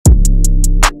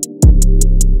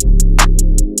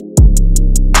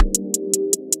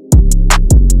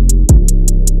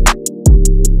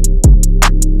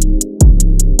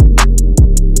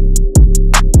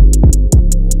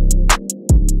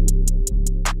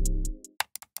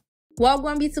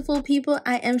Welcome beautiful people,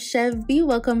 I am Chev.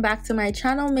 Welcome back to my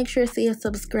channel. Make sure to say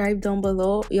subscribe down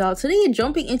below. Y'all, today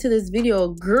jumping into this video,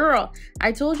 girl,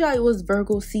 I told y'all it was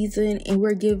Virgo season and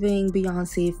we're giving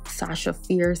Beyonce Sasha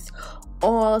Fierce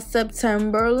all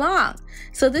September long.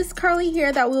 So this curly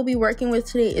hair that we'll be working with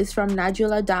today is from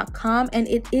Nadula.com and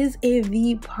it is a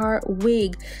V-part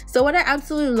wig. So what I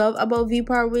absolutely love about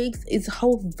V-part wigs is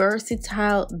how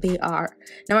versatile they are.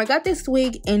 Now I got this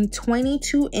wig in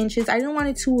 22 inches. I didn't want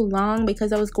it too long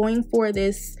because I was going for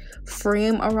this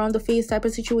frame around the face type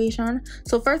of situation.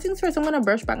 So first things first, I'm going to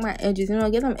brush back my edges,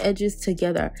 get them edges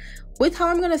together. With how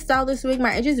I'm going to style this wig,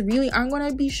 my edges really aren't going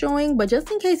to be showing, but just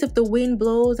in case if the wind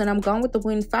blows and I'm gone with the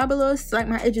wind fabulous, like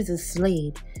my edges is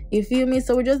slayed. You feel me?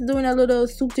 So we're just doing a little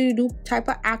soup-to-doop type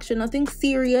of action, nothing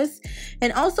serious.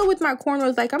 And also with my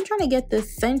cornrows, like I'm trying to get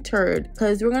this centered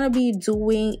because we're going to be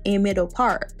doing a middle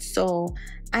part. So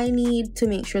I need to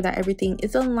make sure that everything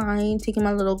is aligned, taking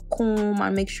my little comb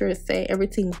and make sure it's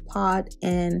everything pot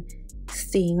and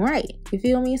staying right. You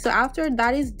feel me? So after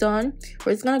that is done,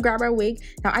 we're just gonna grab our wig.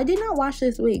 Now I did not wash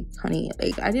this wig, honey.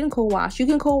 Like I didn't co-wash. You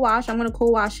can co-wash. I'm gonna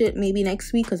co-wash it maybe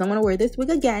next week because I'm gonna wear this wig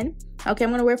again. Okay,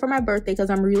 I'm gonna wear it for my birthday because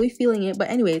I'm really feeling it. But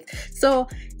anyways, so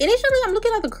initially I'm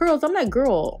looking at the curls. I'm like,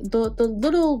 girl, the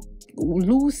little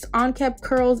loose unkept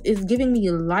curls is giving me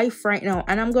life right now,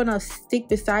 and I'm gonna stick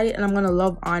beside it and I'm gonna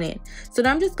love on it. So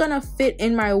now I'm just gonna fit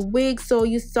in my wig. So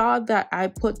you saw that I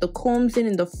put the combs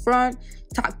in the front,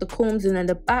 tuck the combs in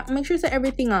the back, make sure that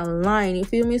everything aligned. You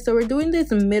feel me? So we're doing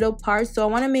this middle part, so I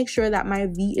want to make sure that my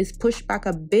V is pushed back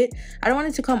a bit. I don't want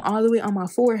it to come all the way on my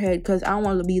forehead because I don't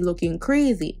want to be looking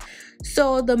crazy.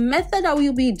 So the method that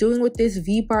we'll be doing with this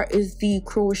V part is the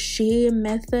crochet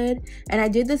method, and I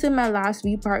did this in my last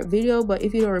V part video, but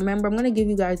if you don't remember, I'm going to give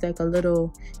you guys like a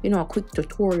little, a quick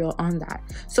tutorial on that.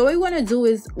 So what we want to do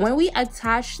is when we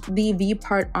attach the V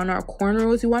part on our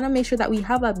cornrows, we want to make sure that we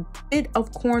have a bit of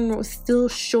cornrows still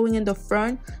showing in the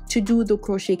front to do the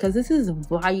crochet, because this is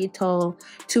vital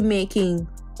to making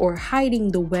or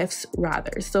hiding the wefts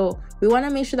rather. So we want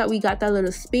to make sure that we got that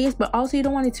little space, but also you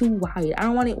don't want it too wide. I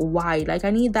don't want it wide. Like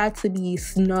I need that to be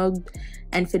snug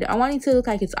and fitted. I want it to look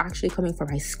like it's actually coming from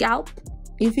my scalp.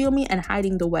 You feel me? And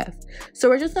hiding the weft. So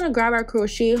we're just gonna grab our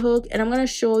crochet hook, and I'm gonna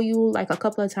show you like a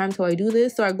couple of times how I do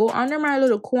this. So I go under my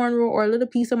little cornrow or a little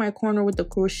piece of my cornrow with the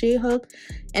crochet hook,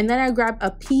 and then I grab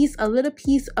a little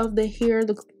piece of the hair,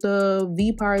 the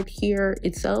V part here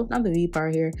itself, not the V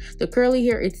part here, the curly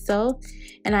hair itself,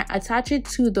 and I attach it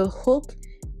to the hook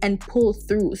and pull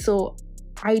through. So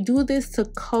I do this to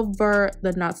cover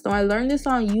the knots. So I learned this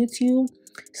on YouTube.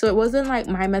 So it wasn't like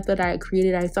my method I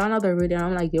created. I saw another video and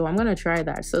I'm like, yo, I'm gonna try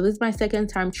that. So this is my second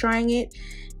time trying it,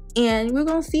 and we're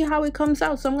gonna see how it comes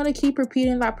out. So I'm gonna keep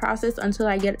repeating that process until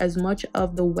I get as much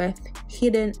of the weft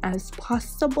hidden as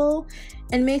possible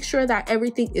and make sure that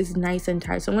everything is nice and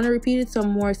tight. So I'm gonna repeat it some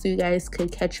more so you guys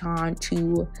could catch on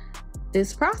to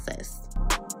this process.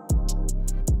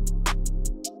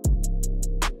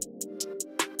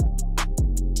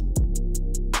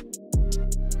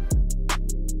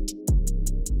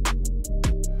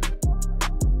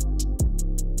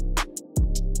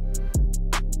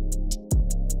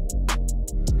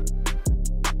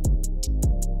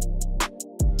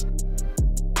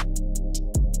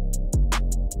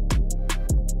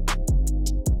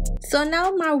 So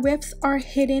now my wefts are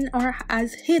hidden, or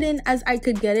as hidden as I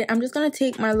could get it. I'm just gonna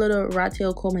take my little rat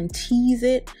tail comb and tease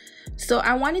it. So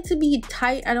I want it to be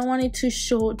tight. I don't want it to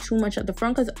show too much at the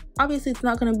front because obviously it's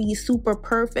not gonna be super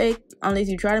perfect unless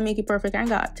you try to make it perfect. I ain't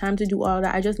got time to do all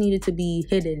that. I just need it to be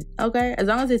hidden. Okay, as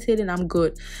long as it's hidden, I'm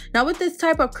good. Now with this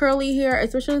type of curly hair,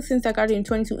 especially since I got it in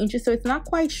 22 inches, so it's not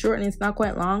quite short and it's not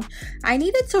quite long, I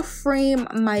needed to frame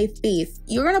my face.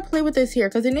 You're gonna play with this hair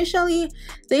because initially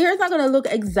the hair is not gonna look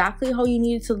exactly how you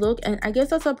need it to look, and I guess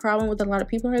that's a problem with a lot of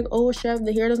people. Like, oh Chev,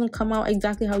 the hair doesn't come out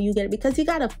exactly how you get it, because you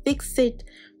gotta fix it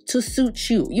to suit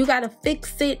you. You gotta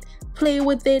fix it, play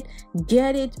with it,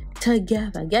 get it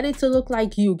together, get it to look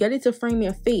like you, get it to frame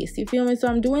your face. You feel me? So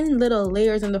I'm doing little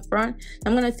layers in the front.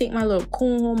 I'm gonna take my little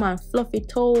comb, my fluffy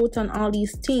toes, and all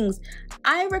these things.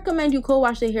 I recommend you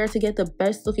co-wash the hair to get the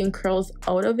best looking curls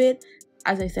out of it.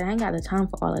 As I said, I ain't got the time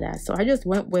for all of that, so I just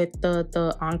went with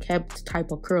the unkept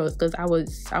type of curls because I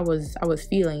was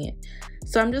feeling it.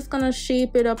 So I'm just gonna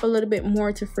shape it up a little bit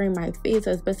more to frame my face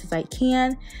as best as I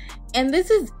can. And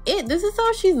this is it. This is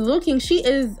how she's looking. She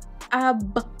is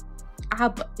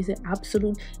is it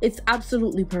absolute? It's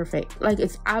absolutely perfect. Like,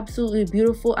 it's absolutely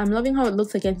beautiful. I'm loving how it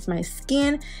looks against my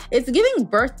skin. It's giving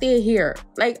birthday hair.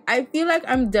 Like, I feel like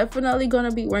I'm definitely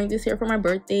gonna be wearing this hair for my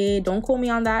birthday. Don't quote me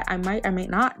on that. I might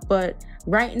not, but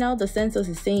right now the census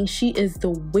is saying she is the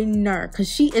winner because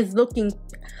she is looking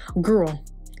girl,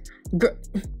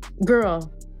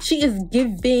 girl, she is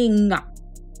giving.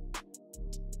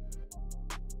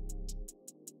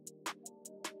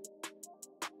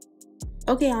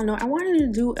 Okay, y'all know I wanted to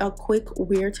do a quick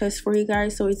wear test for you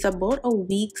guys. So it's about a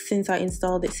week since I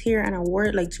installed this hair, and I wore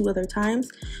it like 2 other times.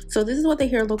 So this is what the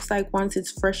hair looks like once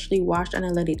it's freshly washed and I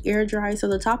let it air dry. So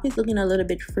the top is looking a little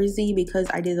bit frizzy because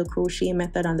I did the crochet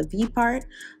method on the V part.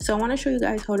 So I want to show you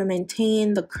guys how to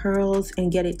maintain the curls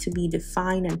and get it to be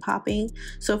defined and popping.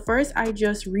 So first I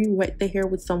just re-wet the hair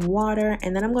with some water,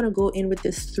 and then I'm going to go in with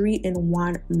this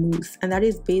 3-in-1 mousse, and that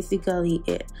is basically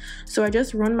it. So I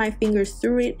just run my fingers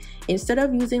through it instead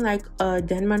of using like a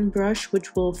Denman brush,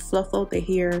 which will fluff out the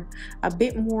hair a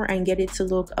bit more and get it to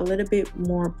look a little bit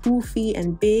more poofy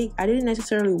and big. I didn't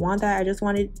necessarily want that. I just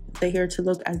wanted the hair to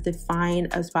look as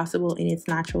defined as possible in its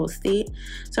natural state.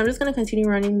 So I'm just going to continue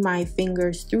running my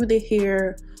fingers through the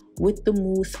hair with the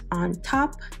mousse on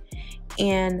top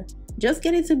and just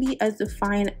get it to be as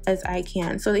defined as I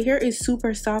can. So the hair is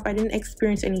super soft. I didn't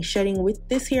experience any shedding with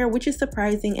this hair, which is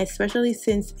surprising, especially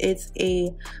since it's a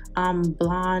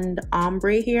blonde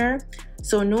ombre hair.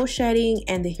 So no shedding,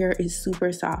 and the hair is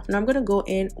super soft. Now I'm going to go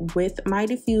in with my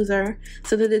diffuser.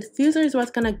 So the diffuser is what's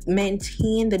going to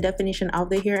maintain the definition of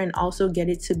the hair and also get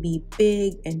it to be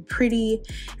big and pretty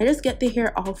and just get the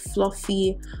hair all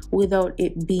fluffy without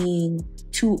it being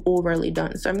too overly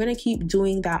done. So I'm going to keep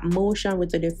doing that motion with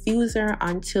the diffuser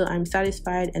until I'm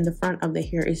satisfied and the front of the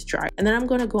hair is dry. And then I'm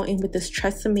going to go in with this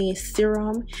Tresemme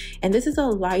serum, and this is a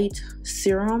light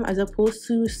serum as opposed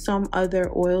to some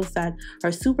other oils that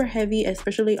are super heavy,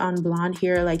 especially on blonde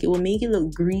hair. Like, it will make it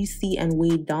look greasy and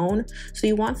weighed down. So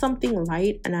you want something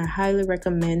light, and I highly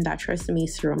recommend that Tresemme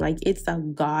serum. Like, it's a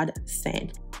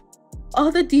godsend. All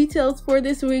the details for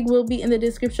this wig will be in the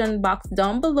description box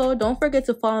down below. Don't forget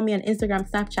to follow me on Instagram,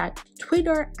 Snapchat,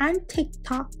 Twitter, and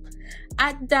TikTok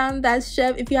at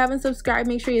 @Chev. If you haven't subscribed,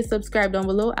 make sure you subscribe down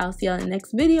below. I'll see you on the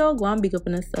next video. Go on, big up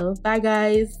on yourself. Bye,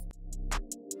 guys.